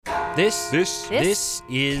This is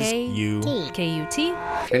KUT.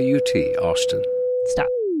 KUT, Austin. Stop.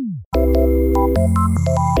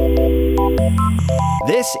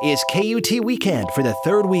 This is KUT Weekend for the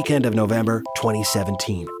third weekend of November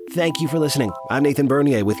 2017. Thank you for listening. I'm Nathan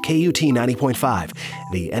Bernier with KUT 90.5,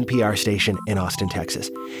 the NPR station in Austin, Texas.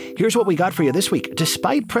 Here's what we got for you this week.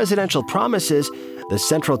 Despite presidential promises, the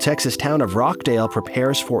central Texas town of Rockdale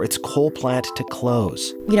prepares for its coal plant to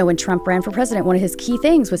close. You know, when Trump ran for president, one of his key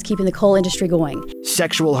things was keeping the coal industry going.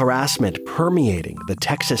 Sexual harassment permeating the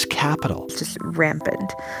Texas Capitol. It's just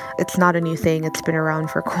rampant. It's not a new thing. It's been around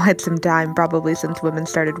for quite some time, probably since women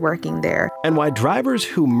started working there. And why drivers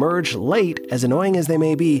who merge late, as annoying as they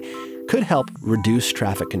may be, could help reduce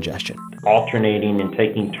traffic congestion. Alternating and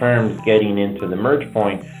taking turns getting into the merge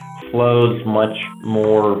point flows much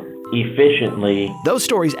more efficiently. Those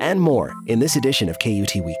stories and more in this edition of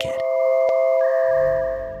KUT Weekend.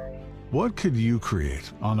 What could you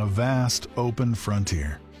create on a vast, open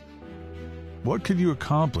frontier? What could you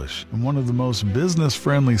accomplish in one of the most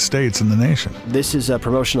business-friendly states in the nation? This is a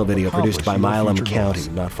promotional video produced by Milam County,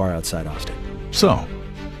 not far outside Austin. So,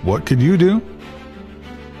 what could you do?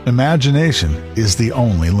 Imagination is the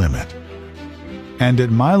only limit. And at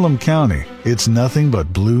Milam County, it's nothing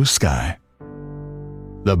but blue sky.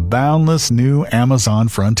 The boundless new Amazon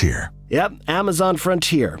frontier. Yep, Amazon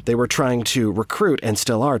Frontier. They were trying to recruit, and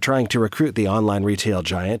still are trying to recruit, the online retail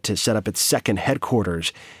giant to set up its second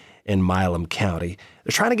headquarters in Milam County.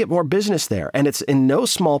 They're trying to get more business there, and it's in no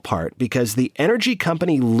small part because the energy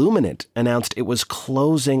company Luminant announced it was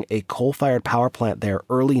closing a coal-fired power plant there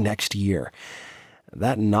early next year.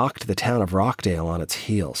 That knocked the town of Rockdale on its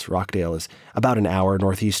heels. Rockdale is about an hour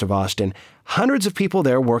northeast of Austin. Hundreds of people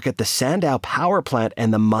there work at the Sandow power plant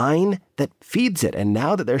and the mine that feeds it. And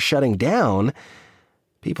now that they're shutting down,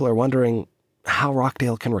 people are wondering how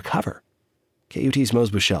Rockdale can recover. KUT's Mose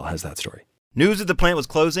Bushell has that story. News that the plant was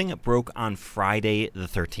closing broke on Friday the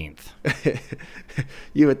 13th.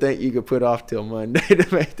 You would think you could put off till Monday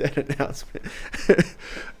to make that announcement.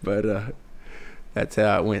 But that's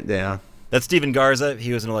how it went down. That's Stephen Garza.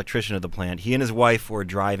 He was an electrician at the plant. He and his wife were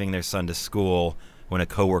driving their son to school when a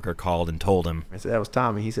coworker called and told him. I said, that was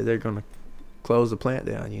Tommy. He said they're going to close the plant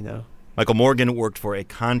down, you know. Michael Morgan worked for a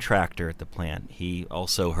contractor at the plant. He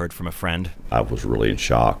also heard from a friend. I was really in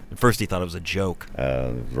shock. At first he thought it was a joke.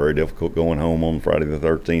 Very difficult going home on Friday the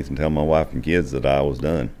 13th and telling my wife and kids that I was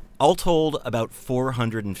done. All told, about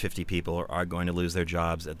 450 people are going to lose their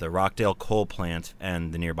jobs at the Rockdale coal plant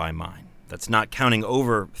and the nearby mine. That's not counting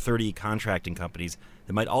over 30 contracting companies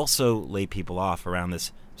that might also lay people off around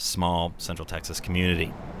this small Central Texas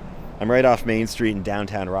community. I'm right off Main Street in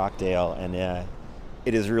downtown Rockdale, and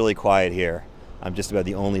it is really quiet here. I'm just about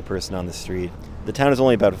the only person on the street. The town is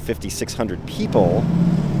only about 5,600 people,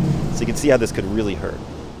 so you can see how this could really hurt.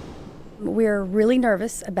 We're really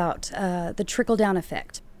nervous about the trickle-down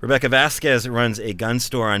effect. Rebecca Vasquez runs a gun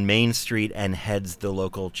store on Main Street and heads the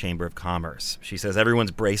local Chamber of Commerce. She says everyone's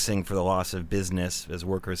bracing for the loss of business as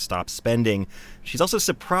workers stop spending. She's also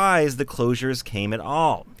surprised the closures came at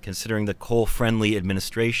all, considering the coal-friendly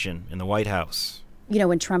administration in the White House. You know,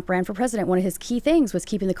 when Trump ran for president, one of his key things was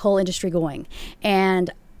keeping the coal industry going. And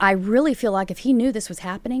I really feel like if he knew this was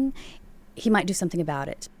happening, he might do something about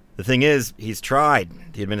it. The thing is, he's tried.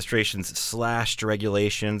 The administration's slashed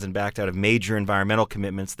regulations and backed out of major environmental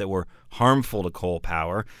commitments that were harmful to coal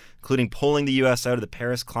power, including pulling the U.S. out of the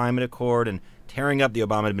Paris Climate Accord and tearing up the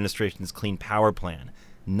Obama administration's Clean Power Plan.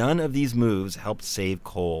 None of these moves helped save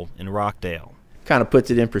coal in Rockdale. Kind of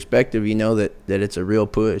puts it in perspective, you know, that it's a real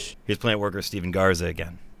push. Here's plant worker Stephen Garza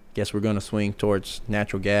again. Guess we're going to swing towards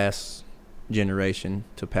natural gas generation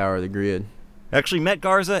to power the grid. I actually met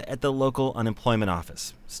Garza at the local unemployment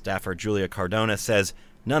office. Staffer Julia Cardona says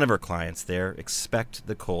none of her clients there expect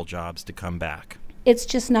the coal jobs to come back. It's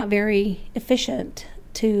just not very efficient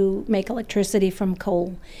to make electricity from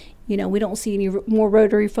coal. You know, we don't see any more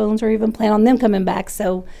rotary phones or even plan on them coming back,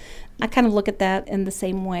 so I kind of look at that in the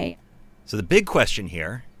same way. So the big question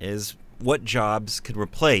here is what jobs could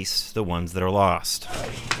replace the ones that are lost?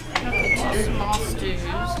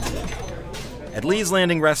 At Lee's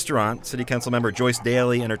Landing Restaurant, City Council member Joyce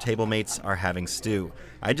Daly and her table mates are having stew.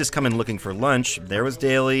 I'd just come in looking for lunch. There was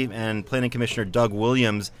Daly and Planning Commissioner Doug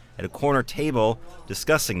Williams at a corner table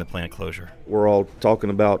discussing the plant closure. We're all talking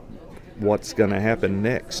about what's going to happen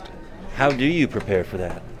next. How do you prepare for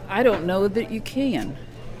that? I don't know that you can.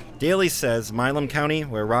 Daly says Milam County,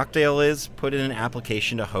 where Rockdale is, put in an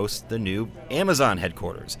application to host the new Amazon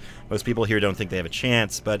headquarters. Most people here don't think they have a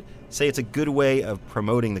chance, but say it's a good way of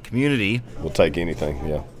promoting the community. We'll take anything,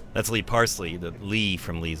 yeah. That's Lee Parsley, the Lee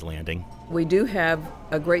from Lee's Landing. We do have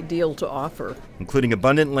a great deal to offer, including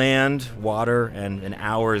abundant land, water, and an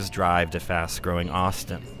hour's drive to fast-growing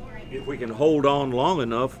Austin. If we can hold on long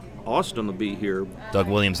enough, Austin will be here. Doug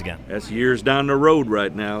Williams again. That's years down the road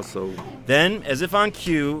right now, so... Then, as if on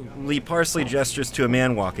cue, Lee Parsley gestures to a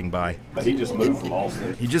man walking by. He just moved from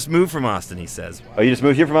Austin. He just moved from Austin, he says. Oh, you just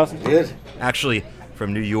moved here from Austin? Did. Actually,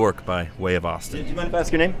 from New York by way of Austin. Do you mind if I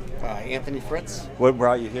ask your name? Anthony Fritz. What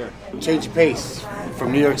brought you here? Change of pace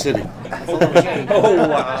from New York City. Oh,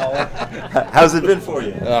 wow. How's it been for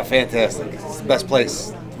you? Fantastic. It's the best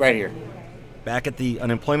place right here. Back at the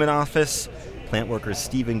unemployment office, plant workers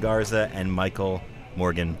Steven Garza and Michael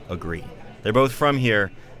Morgan agree. They're both from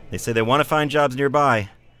here. They say they want to find jobs nearby,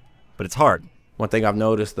 but it's hard. One thing I've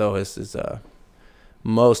noticed, though, is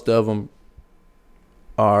most of them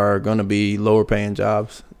are going to be lower paying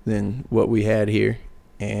jobs than what we had here,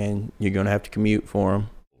 and you're going to have to commute for them.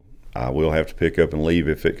 I will have to pick up and leave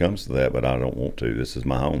if it comes to that, but I don't want to. This is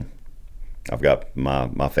my home. I've got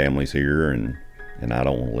my family's here, and I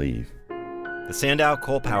don't want to leave. The Sandow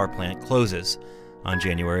Coal Power Plant closes on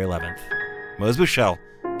January 11th. Mose Bushell,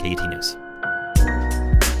 KUT News.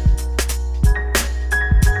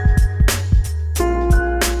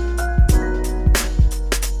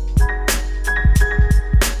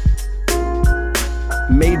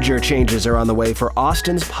 Major changes are on the way for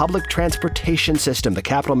Austin's public transportation system. The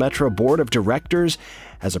Capital Metro Board of Directors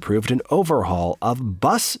has approved an overhaul of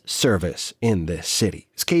bus service in this city.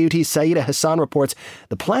 As KUT's Saida Hassan reports,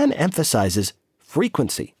 the plan emphasizes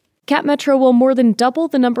frequency. Cap Metro will more than double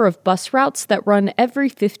the number of bus routes that run every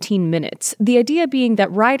 15 minutes, the idea being that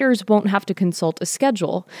riders won't have to consult a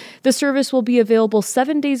schedule. The service will be available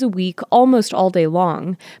 7 days a week, almost all day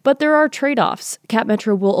long. But there are trade-offs. Cap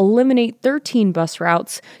Metro will eliminate 13 bus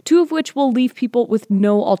routes, 2 of which will leave people with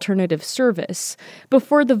no alternative service.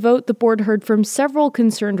 Before the vote, the board heard from several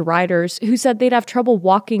concerned riders who said they'd have trouble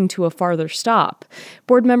walking to a farther stop.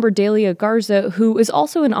 Board member Delia Garza, who is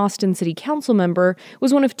also an Austin City Council member,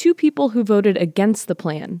 was one of 2 people who voted against the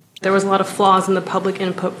plan. There was a lot of flaws in the public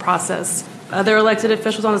input process. Other elected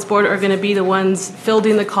officials on this board are going to be the ones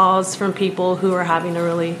fielding the calls from people who are having a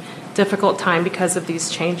really difficult time because of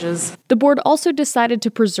these changes. The board also decided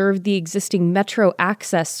to preserve the existing Metro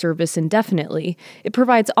Access service indefinitely. It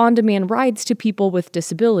provides on-demand rides to people with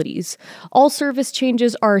disabilities. All service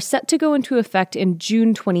changes are set to go into effect in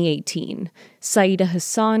June 2018. Saida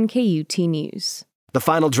Hassan, KUT News. The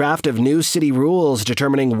final draft of new city rules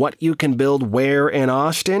determining what you can build where in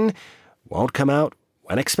Austin won't come out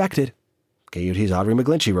when expected. KUT's Audrey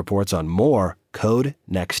McGlinchey reports on more Code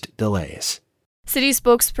Next delays. City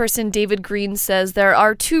spokesperson David Green says there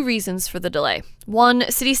are 2 reasons for the delay. 1,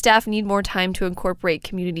 city staff need more time to incorporate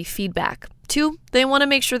community feedback. 2, they want to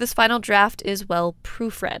make sure this final draft is well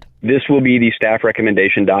proofread. This will be the staff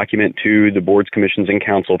recommendation document to the boards, commissions, and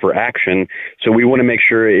council for action. So we want to make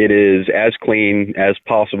sure it is as clean as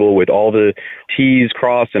possible with all the T's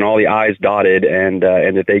crossed and all the I's dotted, and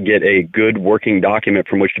that they get a good working document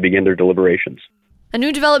from which to begin their deliberations. A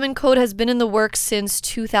new development code has been in the works since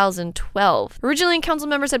 2012. Originally, council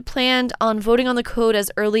members had planned on voting on the code as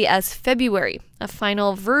early as February. A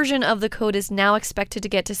final version of the code is now expected to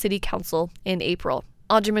get to City Council in April.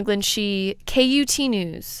 Audrey McGlinchey, KUT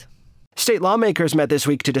News. State lawmakers met this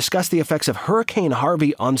week to discuss the effects of Hurricane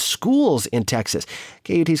Harvey on schools in Texas.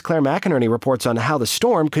 KUT's Claire McInerney reports on how the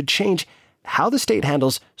storm could change how the state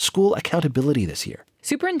handles school accountability this year.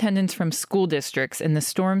 Superintendents from school districts in the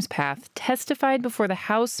storm's path testified before the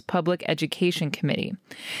House Public Education Committee.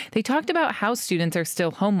 They talked about how students are still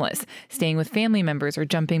homeless, staying with family members, or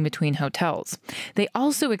jumping between hotels. They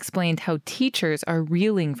also explained how teachers are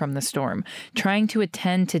reeling from the storm, trying to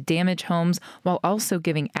attend to damaged homes while also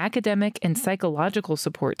giving academic and psychological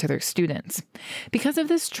support to their students. Because of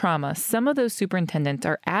this trauma, some of those superintendents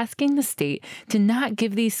are asking the state to not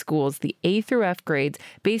give these schools the A through F grades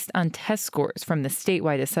based on test scores from the statewide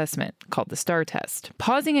assessment called the STAR test.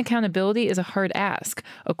 Pausing accountability is a hard ask,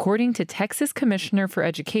 according to Texas Commissioner for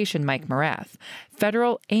Education Mike Morath.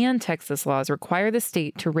 Federal and Texas laws require the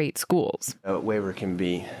state to rate schools. A waiver can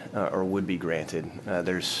be or would be granted.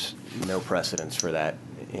 There's no precedence for that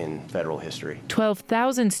in federal history.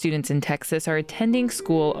 12,000 students in Texas are attending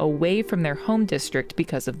school away from their home district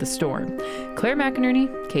because of the storm. Claire McInerney,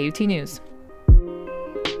 KUT News.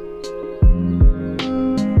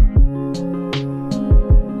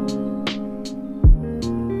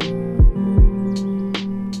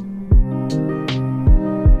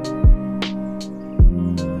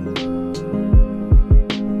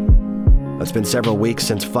 It's been several weeks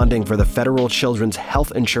since funding for the Federal Children's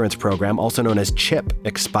Health Insurance Program, also known as CHIP,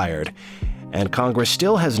 expired. and Congress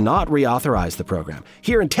still has not reauthorized the program.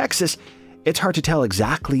 Here in Texas, it's hard to tell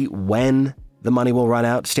exactly when the money will run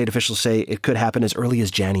out. State officials say it could happen as early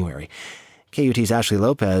as January. KUT's Ashley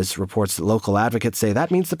Lopez reports that local advocates say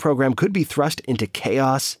that means the program could be thrust into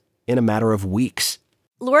chaos in a matter of weeks.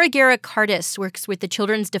 Laura Guerra-Cardis works with the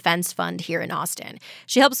Children's Defense Fund here in Austin.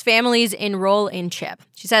 She helps families enroll in CHIP.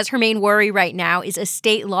 She says her main worry right now is a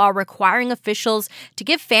state law requiring officials to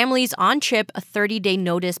give families on CHIP a 30-day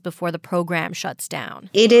notice before the program shuts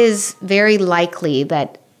down. It is very likely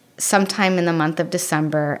that sometime in the month of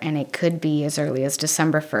December, and it could be as early as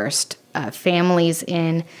December 1st, families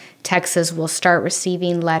in Texas will start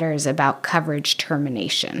receiving letters about coverage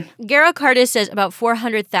termination. Guerra-Cardis says about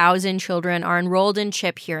 400,000 children are enrolled in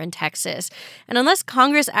CHIP here in Texas. And unless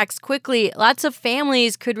Congress acts quickly, lots of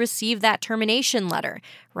families could receive that termination letter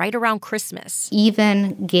right around Christmas.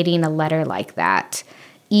 Even getting a letter like that,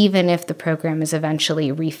 even if the program is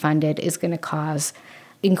eventually refunded, is going to cause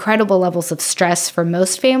incredible levels of stress for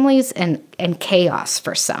most families and chaos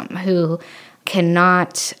for some who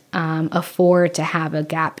cannot afford to have a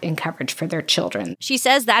gap in coverage for their children. She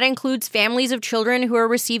says that includes families of children who are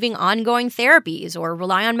receiving ongoing therapies or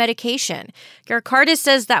rely on medication. Guerra-Cardis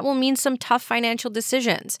says that will mean some tough financial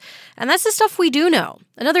decisions. And that's the stuff we do know.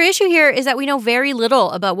 Another issue here is that we know very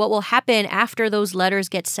little about what will happen after those letters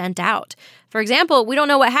get sent out. For example, we don't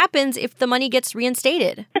know what happens if the money gets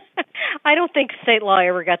reinstated. I don't think state law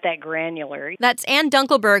ever got that granular. That's Ann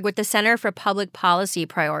Dunkelberg with the Center for Public Policy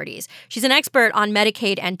Priorities. She's an expert on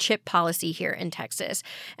Medicaid and CHIP policy here in Texas.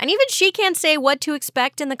 And even she can't say what to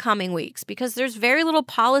expect in the coming weeks because there's very little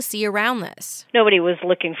policy around this. Nobody was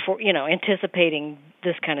looking for, anticipating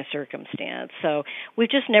this kind of circumstance. So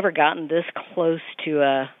we've just never gotten this close to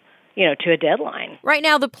a deadline. Right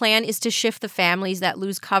now, the plan is to shift the families that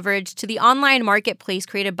lose coverage to the online marketplace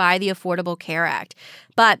created by the Affordable Care Act.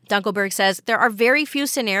 But Dunkelberg says there are very few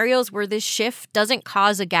scenarios where this shift doesn't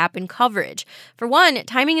cause a gap in coverage. For one,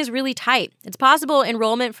 timing is really tight. It's possible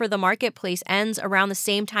enrollment for the marketplace ends around the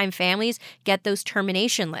same time families get those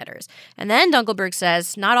termination letters. And then Dunkelberg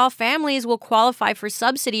says not all families will qualify for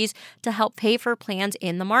subsidies to help pay for plans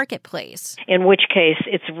in the marketplace. In which case,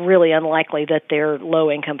 it's really unlikely that their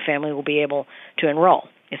low-income family will be able to enroll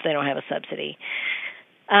if they don't have a subsidy.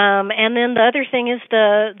 And then the other thing is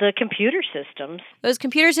the computer systems. Those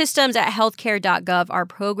computer systems at healthcare.gov are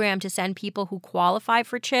programmed to send people who qualify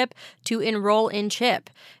for CHIP to enroll in CHIP.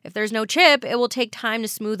 If there's no CHIP, it will take time to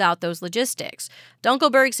smooth out those logistics.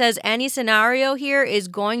 Dunkelberg says any scenario here is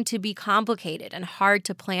going to be complicated and hard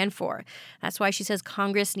to plan for. That's why she says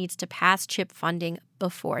Congress needs to pass CHIP funding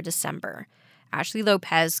before December. Ashley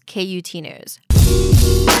Lopez, KUT News.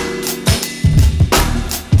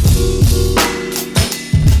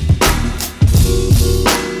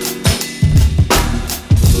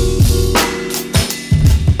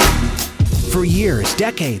 For years,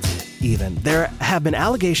 decades even, there have been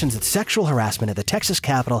allegations that sexual harassment at the Texas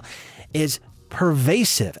Capitol is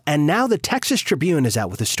pervasive. And now the Texas Tribune is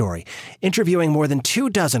out with a story, interviewing more than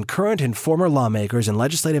 24 current and former lawmakers and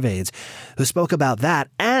legislative aides who spoke about that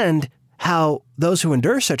and how those who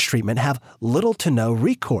endure such treatment have little to no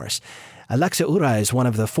recourse. Alexa Ura is one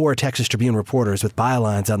of the 4 Texas Tribune reporters with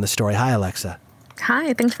bylines on the story. Hi, Alexa.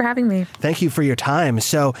 Hi, thanks for having me. Thank you for your time.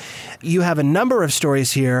 So you have a number of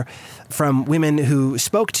stories here from women who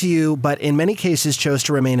spoke to you, but in many cases chose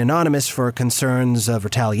to remain anonymous for concerns of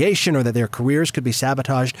retaliation or that their careers could be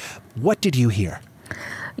sabotaged. What did you hear?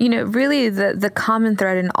 Really the common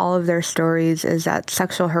thread in all of their stories is that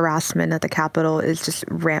sexual harassment at the Capitol is just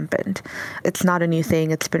rampant. It's not a new thing.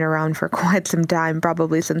 It's been around for quite some time,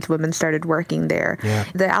 probably since women started working there. Yeah.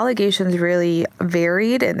 The allegations really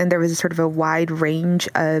varied, and there was sort of a wide range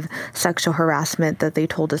of sexual harassment that they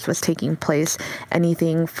told us was taking place.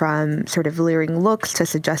 Anything from sort of leering looks to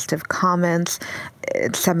suggestive comments,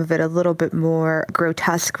 some of it a little bit more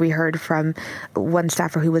grotesque. We heard from one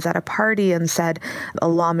staffer who was at a party and said a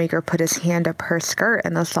lawmaker put his hand up her skirt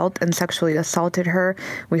and sexually assaulted her.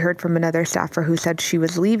 We heard from another staffer who said she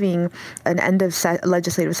was leaving an end of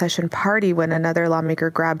legislative session party when another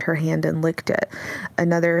lawmaker grabbed her hand and licked it.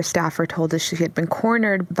 Another staffer told us she had been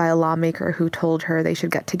cornered by a lawmaker who told her they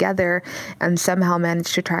should get together and somehow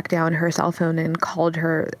managed to track down her cell phone and called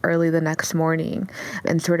her early the next morning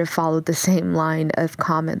and sort of followed the same line of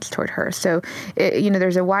comments toward her. So,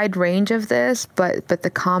 there's a wide range of this, but the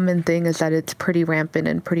common thing is that it's pretty rampant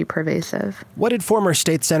and pretty pervasive. What did former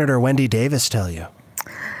State Senator Wendy Davis tell you?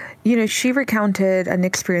 She recounted an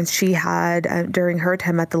experience she had during her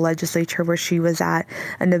time at the legislature where she was at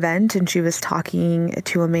an event and she was talking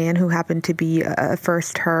to a man who happened to be a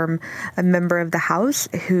first-term member of the House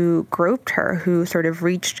who groped her, who sort of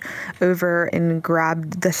reached over and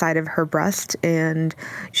grabbed the side of her breast. And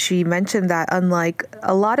she mentioned that unlike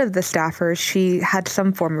a lot of the staffers, she had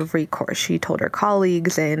some form of recourse. She told her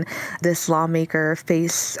colleagues, and this lawmaker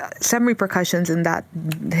faced some repercussions in that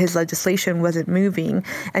his legislation wasn't moving,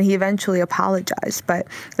 and he eventually apologized. But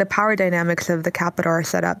the power dynamics of the Capitol are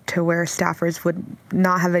set up to where staffers would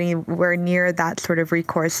not have anywhere near that sort of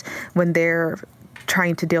recourse when they're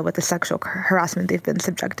trying to deal with the sexual harassment they've been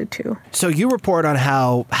subjected to. So you report on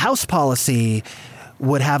how House policy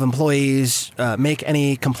would have employees make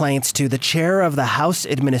any complaints to the chair of the House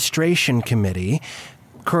Administration Committee,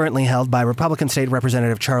 currently held by Republican State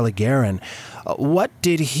Representative Charlie Guerin. What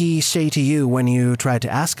did he say to you when you tried to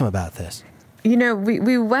ask him about this?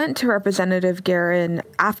 We went to Representative Guerin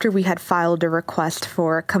after we had filed a request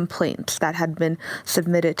for complaints that had been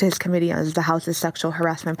submitted to his committee as the House's sexual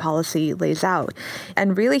harassment policy lays out.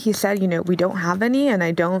 And really, he said, we don't have any, and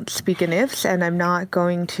I don't speak in ifs, and I'm not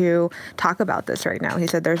going to talk about this right now. He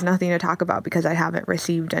said, there's nothing to talk about because I haven't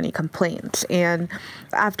received any complaints. And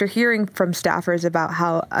after hearing from staffers about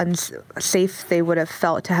how unsafe they would have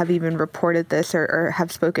felt to have even reported this or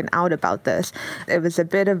have spoken out about this, it was a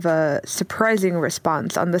bit of a surprising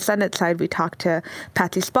response. On the Senate side, we talked to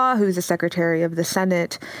Patsy Spa, who's the Secretary of the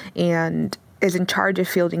Senate and is in charge of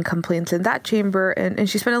fielding complaints in that chamber. And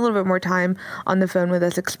she spent a little bit more time on the phone with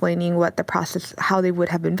us explaining what the process, how they would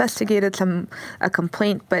have investigated a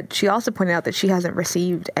complaint. But she also pointed out that she hasn't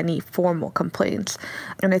received any formal complaints.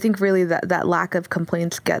 And I think really that lack of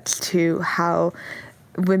complaints gets to how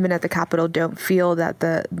women at the Capitol don't feel that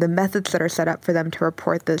the methods that are set up for them to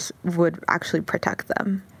report this would actually protect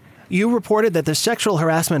them. You reported that the sexual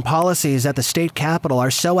harassment policies at the state capitol are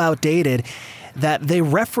so outdated that they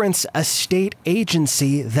reference a state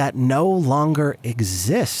agency that no longer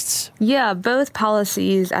exists. Yeah, both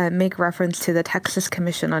policies make reference to the Texas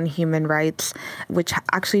Commission on Human Rights, which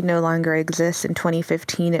actually no longer exists. In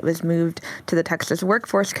 2015, it was moved to the Texas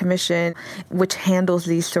Workforce Commission, which handles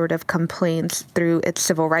these sort of complaints through its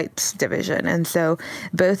Civil Rights Division. And so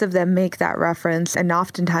both of them make that reference, and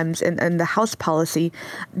oftentimes in the House policy,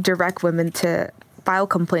 direct women to file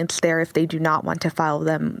complaints there if they do not want to file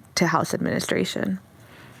them to House administration.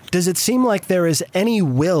 Does it seem like there is any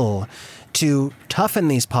will to toughen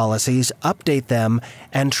these policies, update them,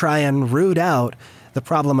 and try and root out the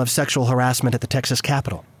problem of sexual harassment at the Texas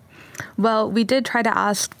Capitol? Well, we did try to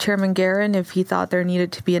ask Chairman Guerin if he thought there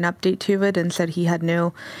needed to be an update to it, and said he had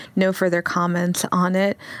no further comments on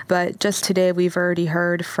it. But just today, we've already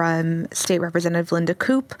heard from State Representative Linda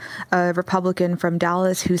Koop, a Republican from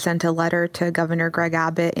Dallas, who sent a letter to Governor Greg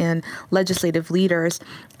Abbott and legislative leaders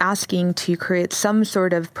asking to create some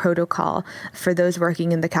sort of protocol for those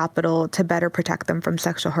working in the Capitol to better protect them from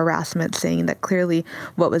sexual harassment, saying that clearly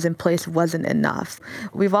what was in place wasn't enough.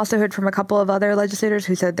 We've also heard from a couple of other legislators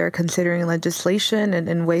who said they're considering legislation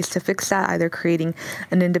and ways to fix that, either creating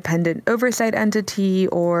an independent oversight entity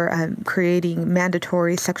or creating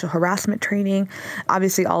mandatory sexual harassment training.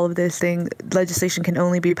 Obviously, all of those things, legislation can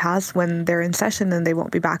only be passed when they're in session, and they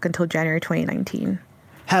won't be back until January 2019.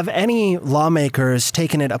 Have any lawmakers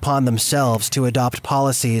taken it upon themselves to adopt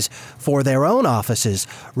policies for their own offices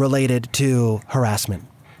related to harassment?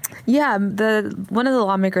 Yeah, one of the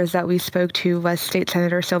lawmakers that we spoke to was State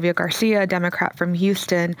Senator Sylvia Garcia, a Democrat from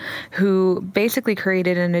Houston, who basically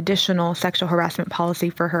created an additional sexual harassment policy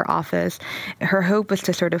for her office. Her hope was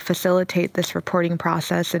to sort of facilitate this reporting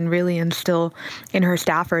process and really instill in her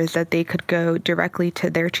staffers that they could go directly to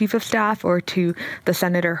their chief of staff or to the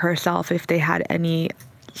senator herself if they had any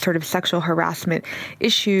sort of sexual harassment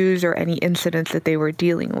issues or any incidents that they were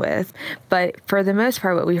dealing with. But for the most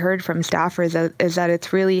part, what we heard from staffers is that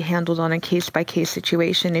it's really handled on a case-by-case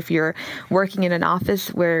situation. If you're working in an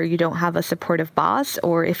office where you don't have a supportive boss,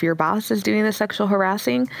 or if your boss is doing the sexual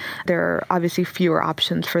harassing, there are obviously fewer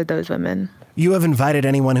options for those women. You have invited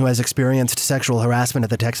anyone who has experienced sexual harassment at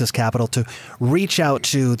the Texas Capitol to reach out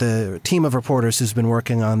to the team of reporters who's been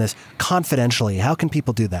working on this confidentially. How can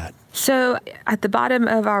people do that? So at the bottom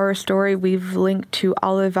of our story, we've linked to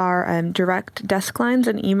all of our direct desk lines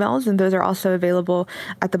and emails, and those are also available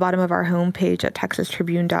at the bottom of our homepage at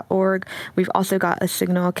texastribune.org. We've also got a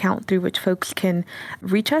Signal account through which folks can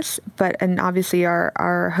reach us, and obviously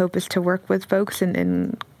our hope is to work with folks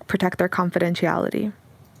and protect their confidentiality.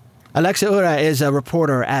 Alexa Ura is a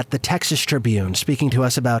reporter at the Texas Tribune, speaking to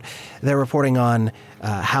us about their reporting on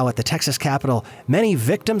how at the Texas Capitol, many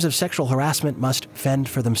victims of sexual harassment must fend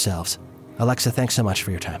for themselves. Alexa, thanks so much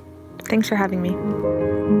for your time. Thanks for having me.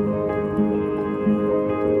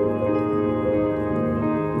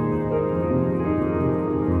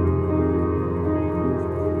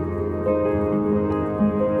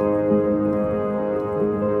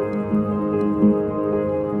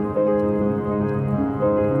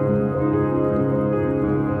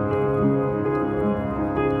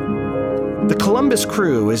 The Columbus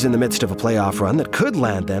Crew is in the midst of a playoff run that could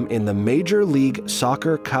land them in the Major League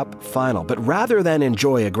Soccer Cup final. But rather than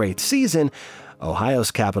enjoy a great season,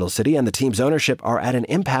 Ohio's capital city and the team's ownership are at an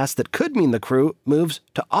impasse that could mean the Crew moves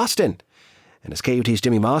to Austin. And as KUT's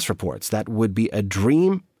Jimmy Moss reports, that would be a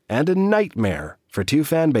dream and a nightmare for two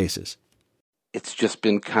fan bases. It's just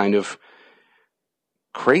been kind of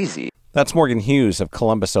crazy. That's Morgan Hughes of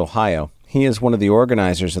Columbus, Ohio. He is one of the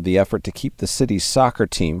organizers of the effort to keep the city's soccer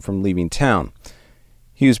team from leaving town.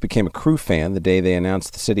 Hughes became a Crew fan the day they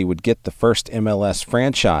announced the city would get the first MLS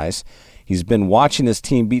franchise. He's been watching his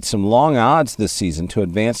team beat some long odds this season to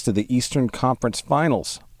advance to the Eastern Conference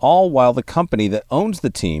Finals, all while the company that owns the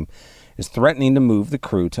team is threatening to move the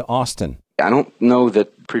Crew to Austin. I don't know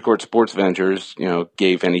that Precourt Sports Ventures,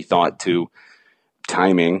 gave any thought to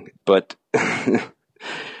timing, but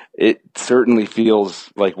it certainly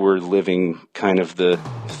feels like we're living kind of the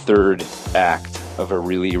third act of a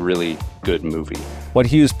really, really good movie. What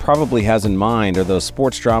Hughes probably has in mind are those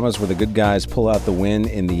sports dramas where the good guys pull out the win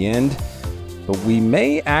in the end. But we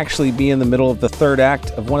may actually be in the middle of the third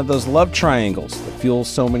act of one of those love triangles that fuels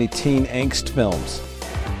so many teen angst films.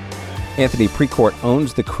 Anthony Precourt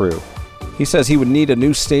owns the Crew. He says he would need a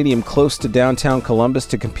new stadium close to downtown Columbus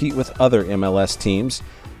to compete with other MLS teams.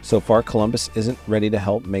 So far, Columbus isn't ready to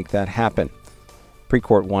help make that happen.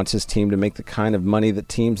 Precourt wants his team to make the kind of money that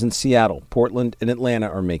teams in Seattle, Portland, and Atlanta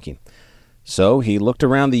are making. So he looked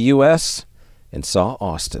around the U.S. and saw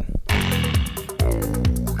Austin.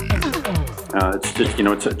 It's just,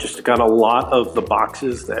 it's just got a lot of the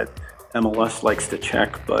boxes that MLS likes to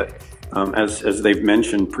check, but as they've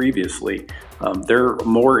mentioned previously, they're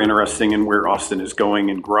more interesting in where Austin is going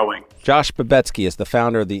and growing. Josh Babetsky is the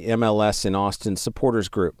founder of the MLS in Austin supporters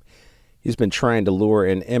group. He's been trying to lure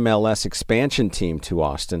an MLS expansion team to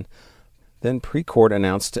Austin. Then Precourt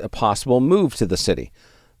announced a possible move to the city,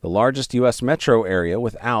 the largest U.S. metro area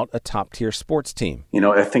without a top-tier sports team.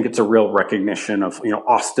 I think it's a real recognition of,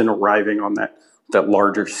 Austin arriving on that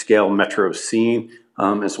larger scale metro scene,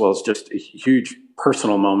 as well as just a huge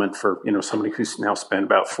personal moment for, somebody who's now spent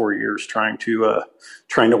about 4 years trying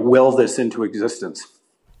to will this into existence.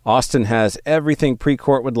 Austin has everything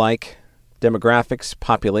Precourt would like: demographics,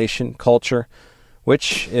 population, culture,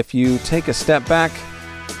 which, if you take a step back,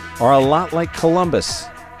 are a lot like Columbus,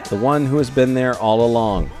 the one who has been there all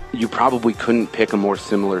along. You probably couldn't pick a more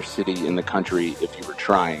similar city in the country if you were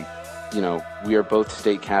trying. We are both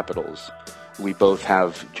state capitals. We both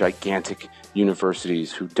have gigantic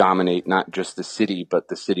universities who dominate not just the city, but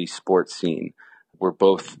the city sports scene. We're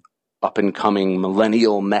both up-and-coming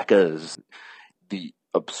millennial meccas. The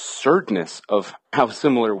absurdness of how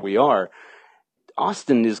similar we are.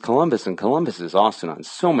 Austin is Columbus, and Columbus is Austin on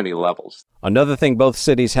so many levels. Another thing both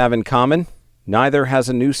cities have in common: neither has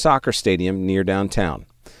a new soccer stadium near downtown.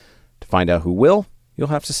 To find out who will, you'll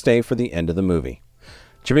have to stay for the end of the movie.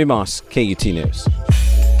 Jimmy Moss, KUT News.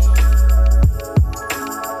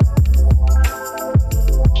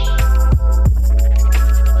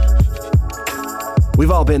 We've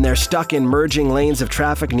all been there, stuck in merging lanes of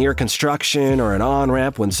traffic near construction or an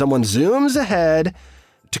on-ramp when someone zooms ahead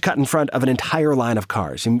to cut in front of an entire line of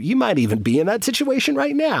cars. And you might even be in that situation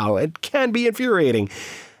right now. It can be infuriating.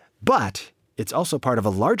 But it's also part of a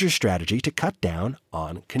larger strategy to cut down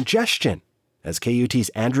on congestion. As KUT's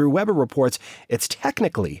Andrew Weber reports, it's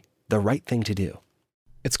technically the right thing to do.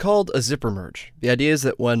 It's called a zipper merge. The idea is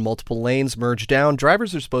that when multiple lanes merge down,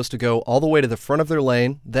 drivers are supposed to go all the way to the front of their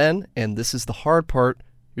lane. Then, and this is the hard part,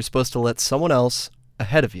 you're supposed to let someone else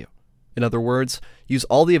ahead of you. In other words, use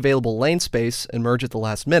all the available lane space and merge at the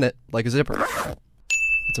last minute like a zipper.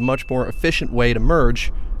 It's a much more efficient way to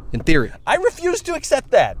merge, in theory. I refuse to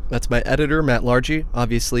accept that. That's my editor, Matt Largy.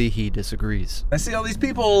 Obviously, he disagrees. I see all these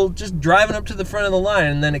people just driving up to the front of the line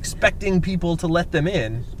and then expecting people to let them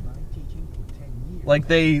in. Like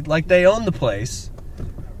they own the place.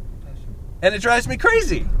 And it drives me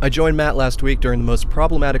crazy. I joined Matt last week during the most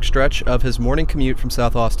problematic stretch of his morning commute from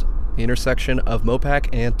South Austin, the intersection of Mopac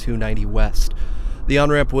and 290 West. The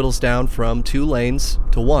on-ramp whittles down from 2 lanes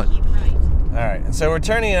to 1. All right, and so we're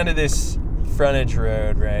turning onto this frontage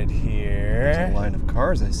road right here. There's a line of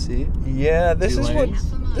cars, I see. Yeah, this is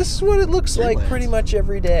what it looks like pretty much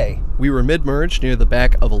every day. We were mid-merge near the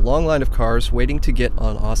back of a long line of cars waiting to get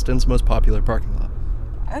on Austin's most popular parking lot.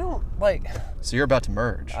 I don't like. So you're about to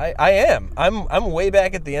merge. I am. I'm way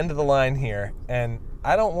back at the end of the line here, and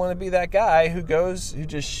I don't want to be that guy who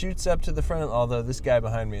just shoots up to the front. Although this guy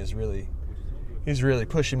behind me he's really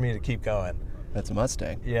pushing me to keep going. That's a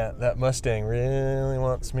Mustang. Yeah, that Mustang really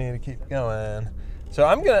wants me to keep going. So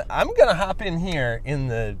I'm gonna hop in here in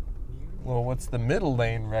the, what's the middle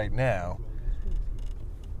lane right now?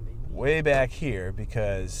 Way back here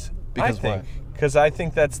because I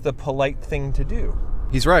think that's the polite thing to do.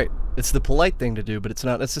 He's right. It's the polite thing to do, but it's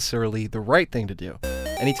not necessarily the right thing to do.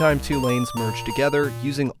 Anytime two lanes merge together,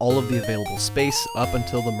 using all of the available space up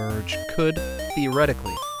until the merge could,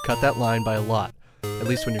 theoretically, cut that line by a lot, at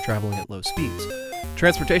least when you're traveling at low speeds.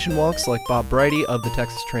 Transportation wonks like Bob Bridey of the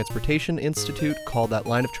Texas Transportation Institute called that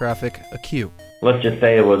line of traffic a queue. Let's just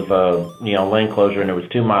say it was lane closure and it was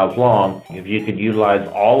 2 miles long. If you could utilize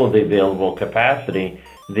all of the available capacity,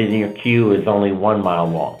 then your queue is only 1 mile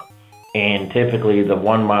long. And typically the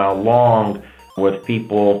 1 mile long with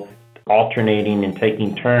people alternating and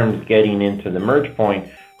taking turns getting into the merge point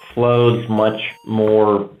flows much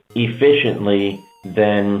more efficiently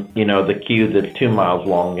than, the queue that's 2 miles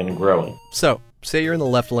long and growing. So, say you're in the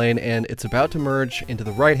left lane and it's about to merge into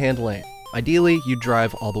the right-hand lane. Ideally, you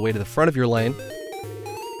drive all the way to the front of your lane,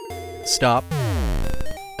 stop,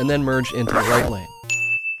 and then merge into the right lane.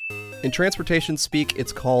 In transportation speak,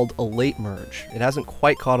 it's called a late merge. It hasn't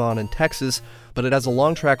quite caught on in Texas, but it has a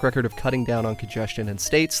long track record of cutting down on congestion in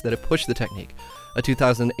states that have pushed the technique. A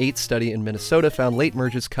 2008 study in Minnesota found late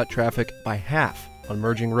merges cut traffic by half on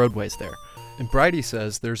merging roadways there. And Bridey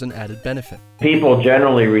says there's an added benefit. People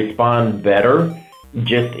generally respond better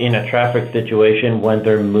just in a traffic situation when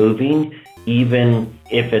they're moving, even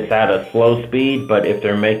if it's at a slow speed, but if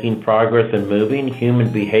they're making progress and moving, human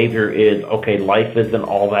behavior is, okay, life isn't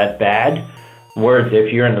all that bad. Whereas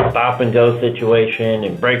if you're in a stop and go situation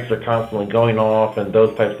and brakes are constantly going off and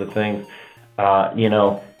those types of things,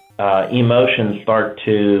 emotions start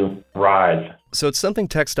to rise. So it's something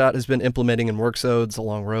TxDOT has been implementing in work zones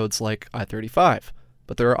along roads like I-35.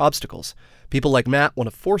 But there are obstacles. People like Matt want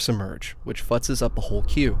to force a merge, which futzes up the whole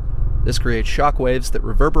queue. This creates shockwaves that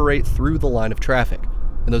reverberate through the line of traffic.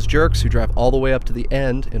 And those jerks who drive all the way up to the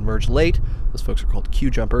end and merge late, those folks are called queue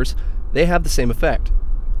jumpers, they have the same effect.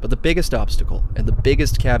 But the biggest obstacle, and the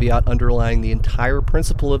biggest caveat underlying the entire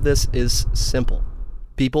principle of this is simple.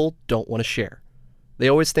 People don't want to share. They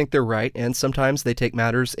always think they're right, and sometimes they take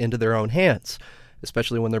matters into their own hands,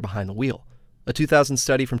 especially when they're behind the wheel. A 2000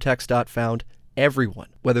 study from TxDOT found everyone,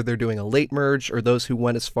 whether they're doing a late merge or those who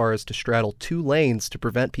went as far as to straddle 2 lanes to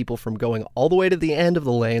prevent people from going all the way to the end of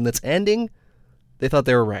the lane that's ending, they thought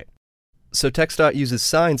they were right. So TxDOT uses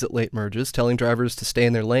signs at late merges telling drivers to stay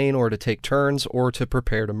in their lane or to take turns or to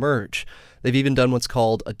prepare to merge. They've even done what's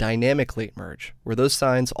called a dynamic late merge, where those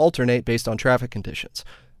signs alternate based on traffic conditions.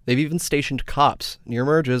 They've even stationed cops near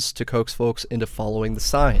merges to coax folks into following the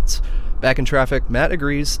signs. Back in traffic, Matt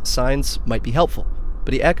agrees signs might be helpful,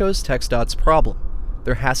 but he echoes TxDOT's problem.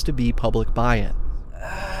 There has to be public buy-in.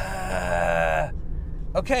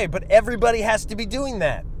 Okay, but everybody has to be doing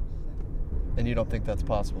that. And you don't think that's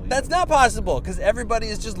possible? That's not possible, because everybody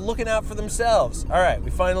is just looking out for themselves. All right, we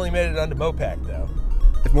finally made it onto MOPAC, though.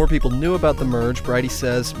 If more people knew about the merge, Bridey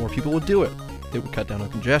says more people would do it. It would cut down on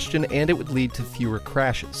congestion, and it would lead to fewer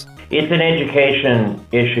crashes. It's an education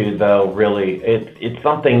issue, though, really. It's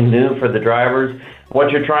something new for the drivers.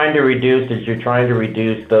 What you're trying to reduce is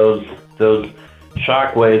those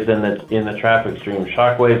shockwaves in the traffic stream.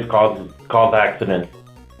 Shockwaves cause accidents.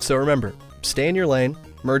 So remember, stay in your lane,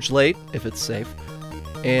 merge late if it's safe,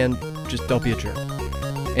 and just don't be a jerk.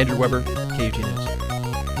 Andrew Weber, KUT News.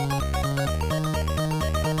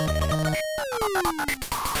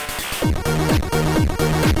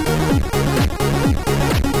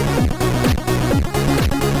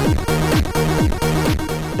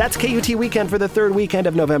 That's KUT Weekend for the third weekend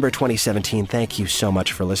of November 2017. Thank you so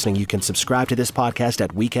much for listening. You can subscribe to this podcast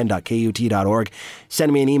at weekend.kut.org.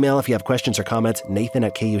 Send me an email if you have questions or comments,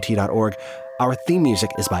 nathan@kut.org. Our theme music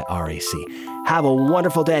is by RAC. Have a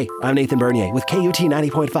wonderful day. I'm Nathan Bernier with KUT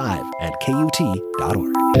 90.5 and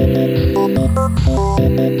KUT.org.